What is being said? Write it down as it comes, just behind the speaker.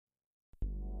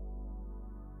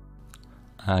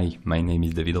Hi, my name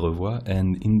is David Revoy,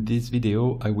 and in this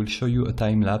video I will show you a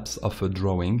time-lapse of a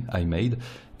drawing I made.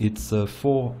 It's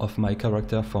 4 of my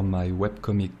characters from my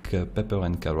webcomic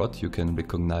Pepper&Carrot. You can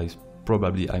recognize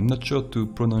probably, I'm not sure to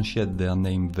pronunciate their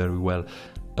name very well.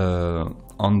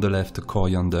 On the left,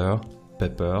 Coriander,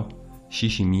 Pepper,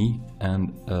 Shichimi,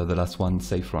 and the last one,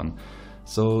 Saffron.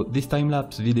 So this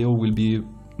time-lapse video will be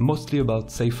mostly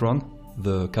about Saffron,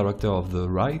 the character of the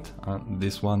right.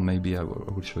 This one maybe I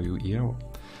will show you here.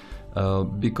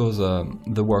 Because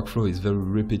the workflow is very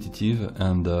repetitive,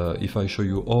 and if I show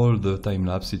you all the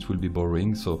time-lapse it will be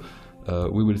boring, so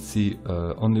we will see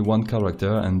only one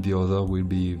character and the other will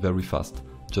be very fast.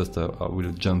 Just I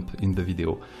will jump in the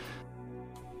video.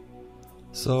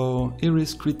 So here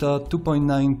is Krita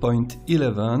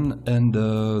 2.9.11, and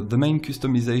the main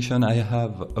customization I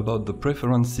have about the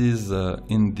preferences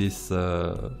in this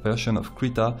version of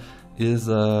Krita is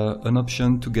an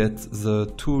option to get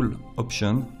the tool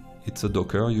option. It's a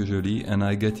Docker usually, and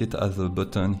I get it as a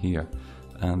button here.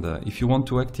 And if you want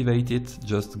to activate it,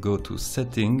 just go to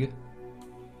Setting,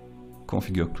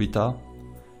 Configure Krita.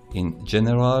 In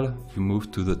General, you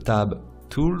move to the tab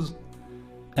Tools,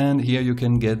 and here you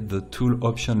can get the tool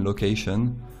option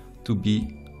location to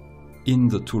be in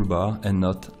the toolbar and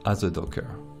not as a Docker.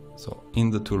 So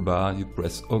in the toolbar you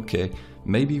press OK.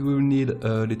 Maybe we will need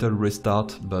a little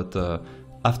restart, but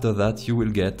after that you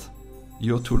will get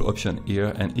your tool option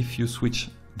here, and if you switch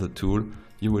the tool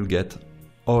you will get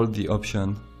all the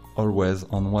options always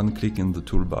on one click in the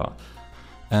toolbar.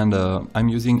 And I'm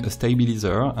using a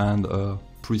stabilizer and a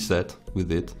preset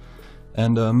with it,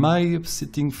 and my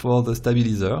setting for the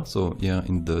stabilizer, so here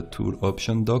in the tool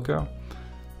option Docker,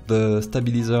 the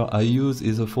stabilizer I use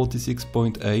is a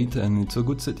 46.8, and it's a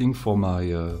good setting for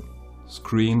my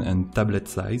screen and tablet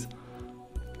size.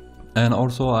 And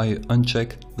also I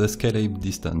uncheck the scale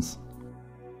distance.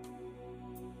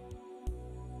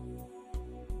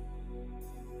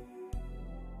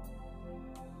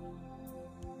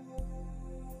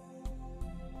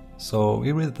 So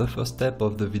here is the first step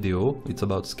of the video. It's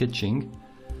about sketching,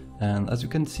 and as you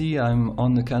can see I'm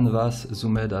on the canvas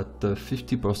zoomed at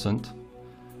 50%,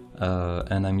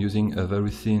 and I'm using a very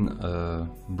thin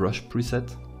brush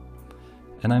preset,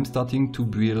 and I'm starting to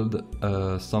build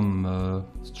some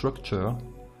structure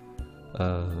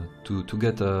to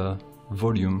get a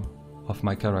volume of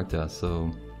my character.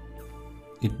 So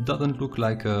it doesn't look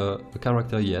like a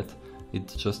character yet,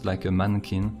 it's just like a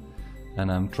mannequin. And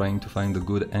I'm trying to find a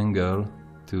good angle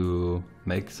to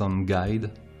make some guide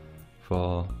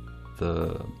for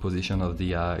the position of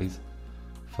the eyes,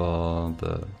 for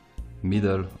the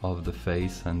middle of the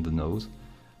face and the nose.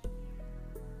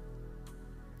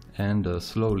 And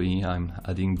slowly I'm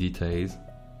adding details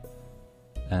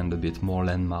and a bit more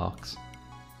landmarks.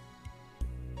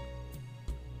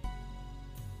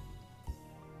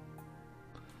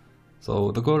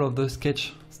 So the goal of the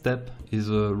sketch step is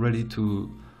really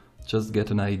to just get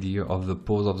an idea of the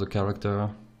pose of the character,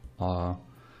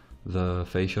 the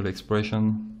facial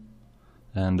expression,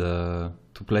 and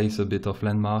to place a bit of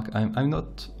landmark. I'm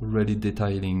not really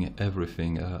detailing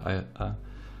everything.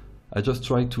 I just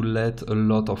try to let a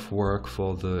lot of work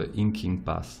for the inking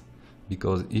pass,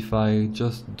 because if I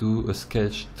just do a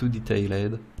sketch too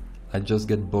detailed, I just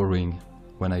get boring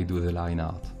when I do the line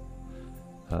art.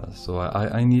 So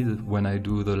I need, when I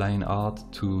do the line art,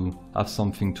 to have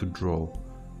something to draw.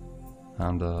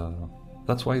 And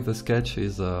that's why the sketch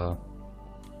is,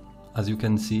 as you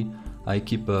can see, I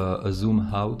keep a zoom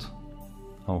out.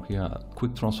 Oh, here, a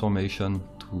quick transformation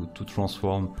to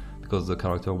transform, because the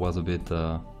character was a bit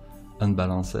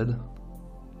unbalanced.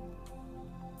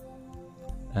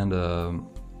 And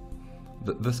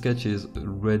the sketch is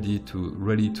ready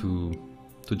to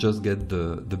just get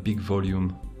the big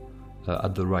volume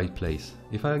at the right place.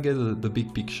 If I get the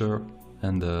big picture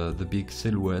and the big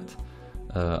silhouette,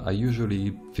 I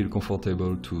usually feel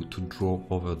comfortable to draw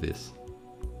over this.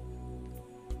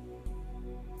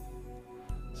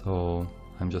 So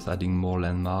I'm just adding more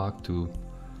landmark to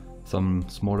some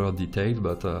smaller details,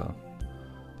 but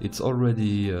it's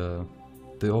already,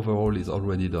 the overall is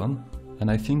already done. And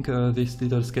I think this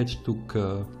little sketch took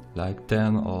like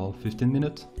 10 or 15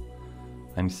 minutes.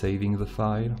 I'm saving the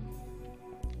file.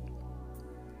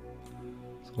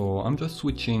 So I'm just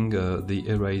switching the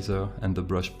eraser and the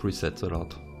brush presets a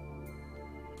lot.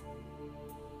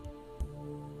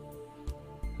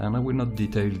 And I will not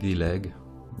detail the leg,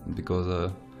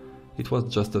 because it was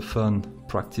just a fun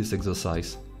practice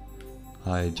exercise.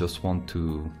 I just want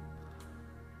to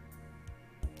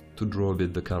draw a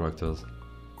bit the characters.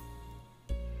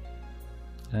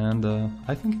 And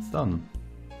I think it's done.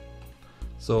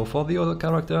 So for the other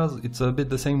characters, it's a bit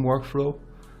the same workflow.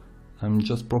 I'm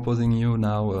just proposing you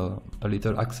now a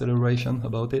little acceleration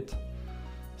about it,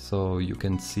 so you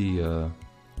can see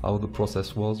how the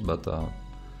process was, but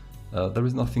there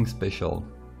is nothing special,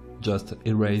 just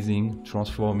erasing,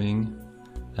 transforming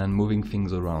and moving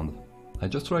things around. I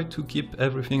just try to keep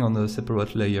everything on a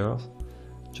separate layers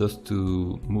just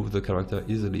to move the character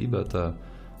easily, but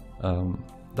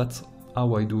that's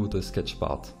how I do the sketch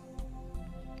part.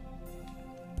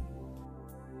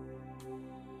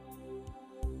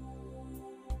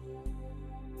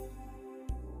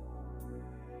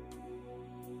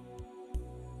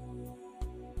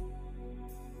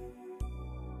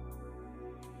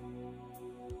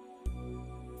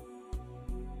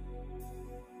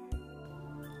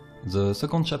 The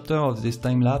second chapter of this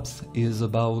time-lapse is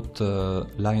about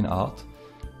line art,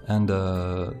 and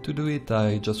to do it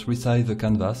I just resize the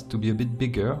canvas to be a bit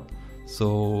bigger,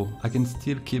 so I can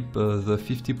still keep the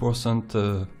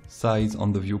 50% size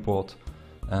on the viewport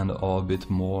and or a bit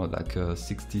more, like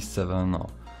 67,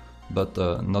 but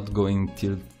not going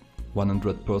till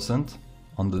 100%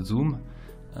 on the zoom.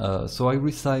 So I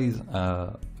resize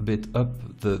a bit up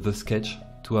the sketch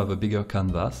to have a bigger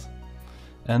canvas.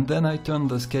 And then I turn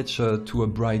the sketch to a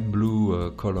bright blue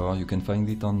color. You can find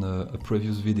it on a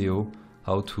previous video,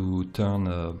 how to turn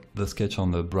the sketch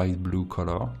on a bright blue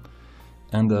color.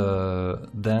 And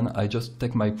then I just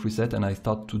take my preset and I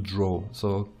start to draw.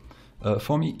 So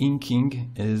for me,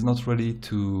 inking is not really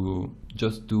to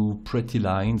just do pretty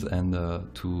lines and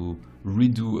to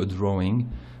redo a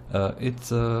drawing.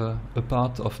 It's a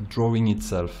part of drawing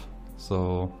itself.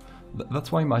 So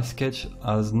that's why my sketch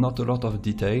has not a lot of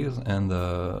details, and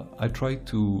I try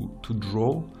to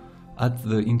draw at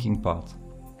the inking part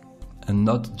and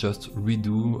not just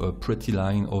redo a pretty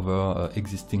line over an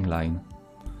existing line.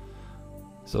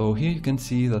 So here you can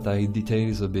see that I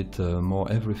details a bit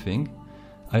more everything.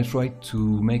 I try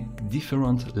to make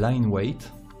different line weight,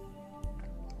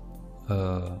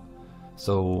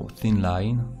 so thin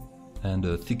line and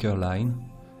a thicker line.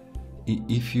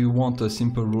 If you want a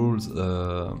simple rules,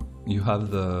 you have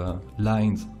the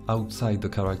lines outside the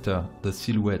character, the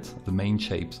silhouette, the main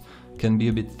shapes can be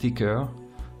a bit thicker.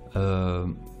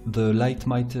 The light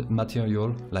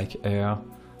material like air,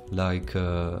 like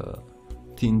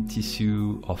thin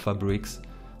tissue or fabrics,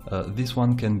 this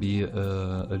one can be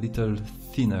a little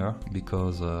thinner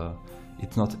because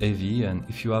it's not heavy, and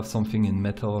if you have something in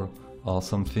metal or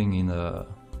something in a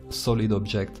solid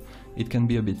object, it can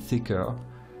be a bit thicker.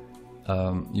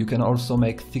 You can also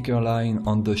make thicker line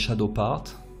on the shadow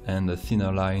part and a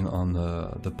thinner line on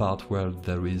the part where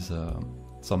there is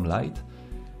some light.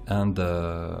 And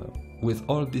with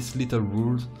all these little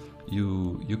rules,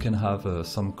 you can have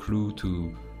some clue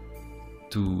to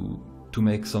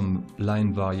make some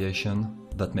line variation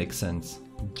that makes sense.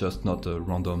 Just not a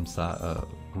random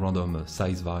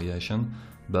size variation,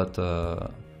 but to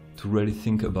really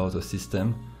think about a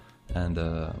system, and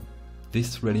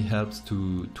this really helps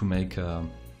to make a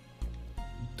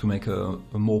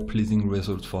more pleasing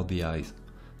result for the eyes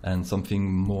and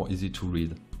something more easy to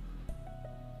read.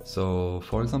 So,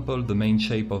 for example, the main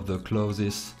shape of the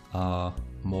clothes are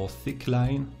more thick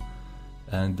line,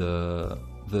 and the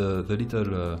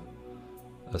little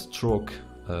stroke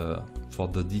for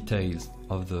the details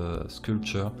of the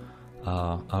sculpture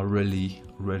are really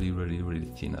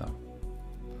thinner.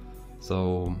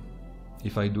 So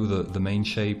if I do the main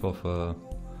shape of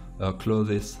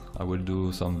clothes, I will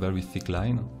do some very thick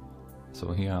line.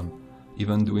 So here I'm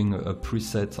even doing a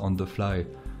preset on the fly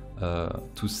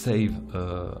to save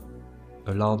a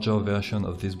larger version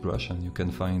of this brush, and you can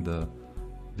find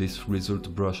this result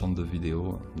brush on the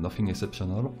video, nothing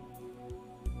exceptional.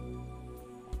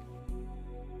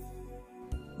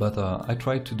 But I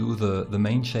try to do the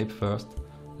main shape first,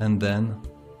 and then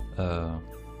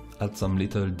add some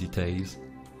little details,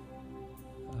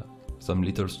 some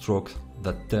little strokes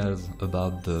that tells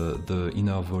about the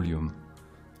inner volume,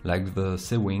 like the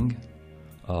sewing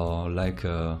or like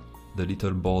the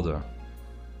little border.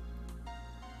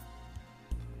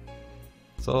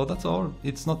 So that's all.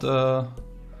 It's not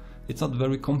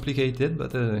very complicated,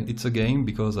 but it's a game,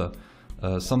 because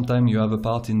sometimes you have a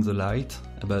part in the light,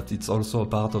 but it's also a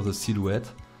part of the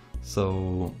silhouette.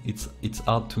 So it's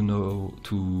hard to know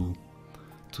to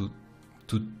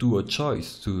do a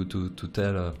choice to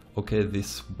tell okay,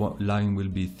 this line will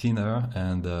be thinner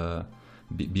and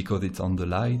because it's on the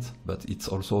light, but it's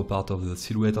also a part of the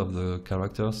silhouette of the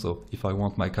character. So if I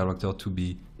want my character to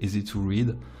be easy to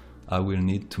read, I will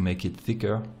need to make it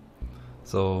thicker.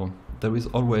 So there is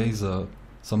always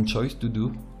some choice to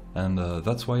do, and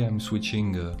that's why I'm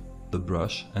switching the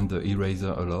brush and the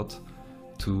eraser a lot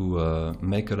to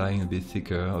make a line a bit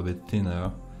thicker, a bit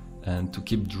thinner, and to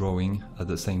keep drawing at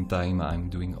the same time I'm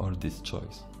doing all this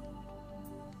choice.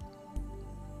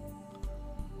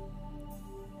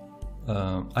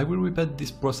 I will repeat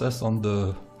this process on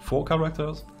the 4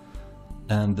 characters,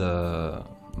 and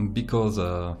because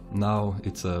now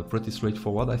it's pretty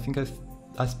straightforward. I think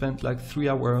I spent like 3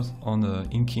 hours on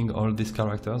inking all these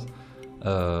characters.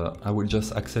 I will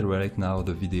just accelerate now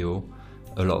the video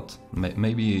a lot.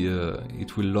 Maybe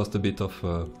it will lose a bit of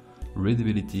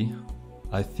readability.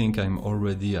 I think I'm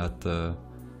already at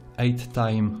 8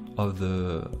 times of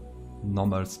the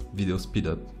normal video speed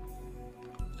up,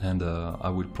 and I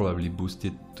will probably boost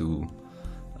it to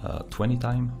 20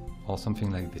 times or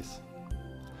something like this.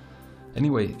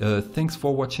 Anyway, thanks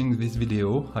for watching this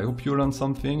video. I hope you learned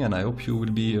something, and I hope you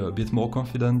will be a bit more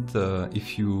confident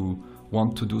if you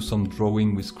want to do some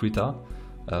drawing with Krita.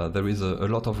 There is a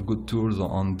lot of good tools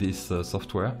on this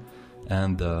software,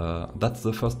 and that's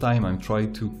the first time I'm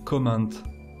trying to comment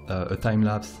a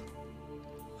time-lapse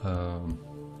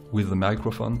with the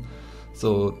microphone.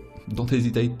 So don't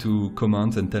hesitate to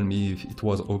comment and tell me if it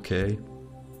was okay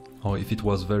or if it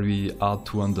was very hard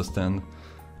to understand,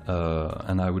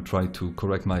 and I will try to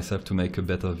correct myself to make a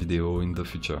better video in the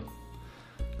future.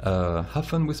 Have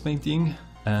fun with painting,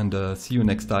 and see you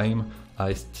next time.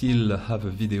 I still have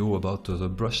a video about the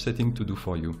brush setting to do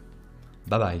for you.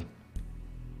 Bye bye!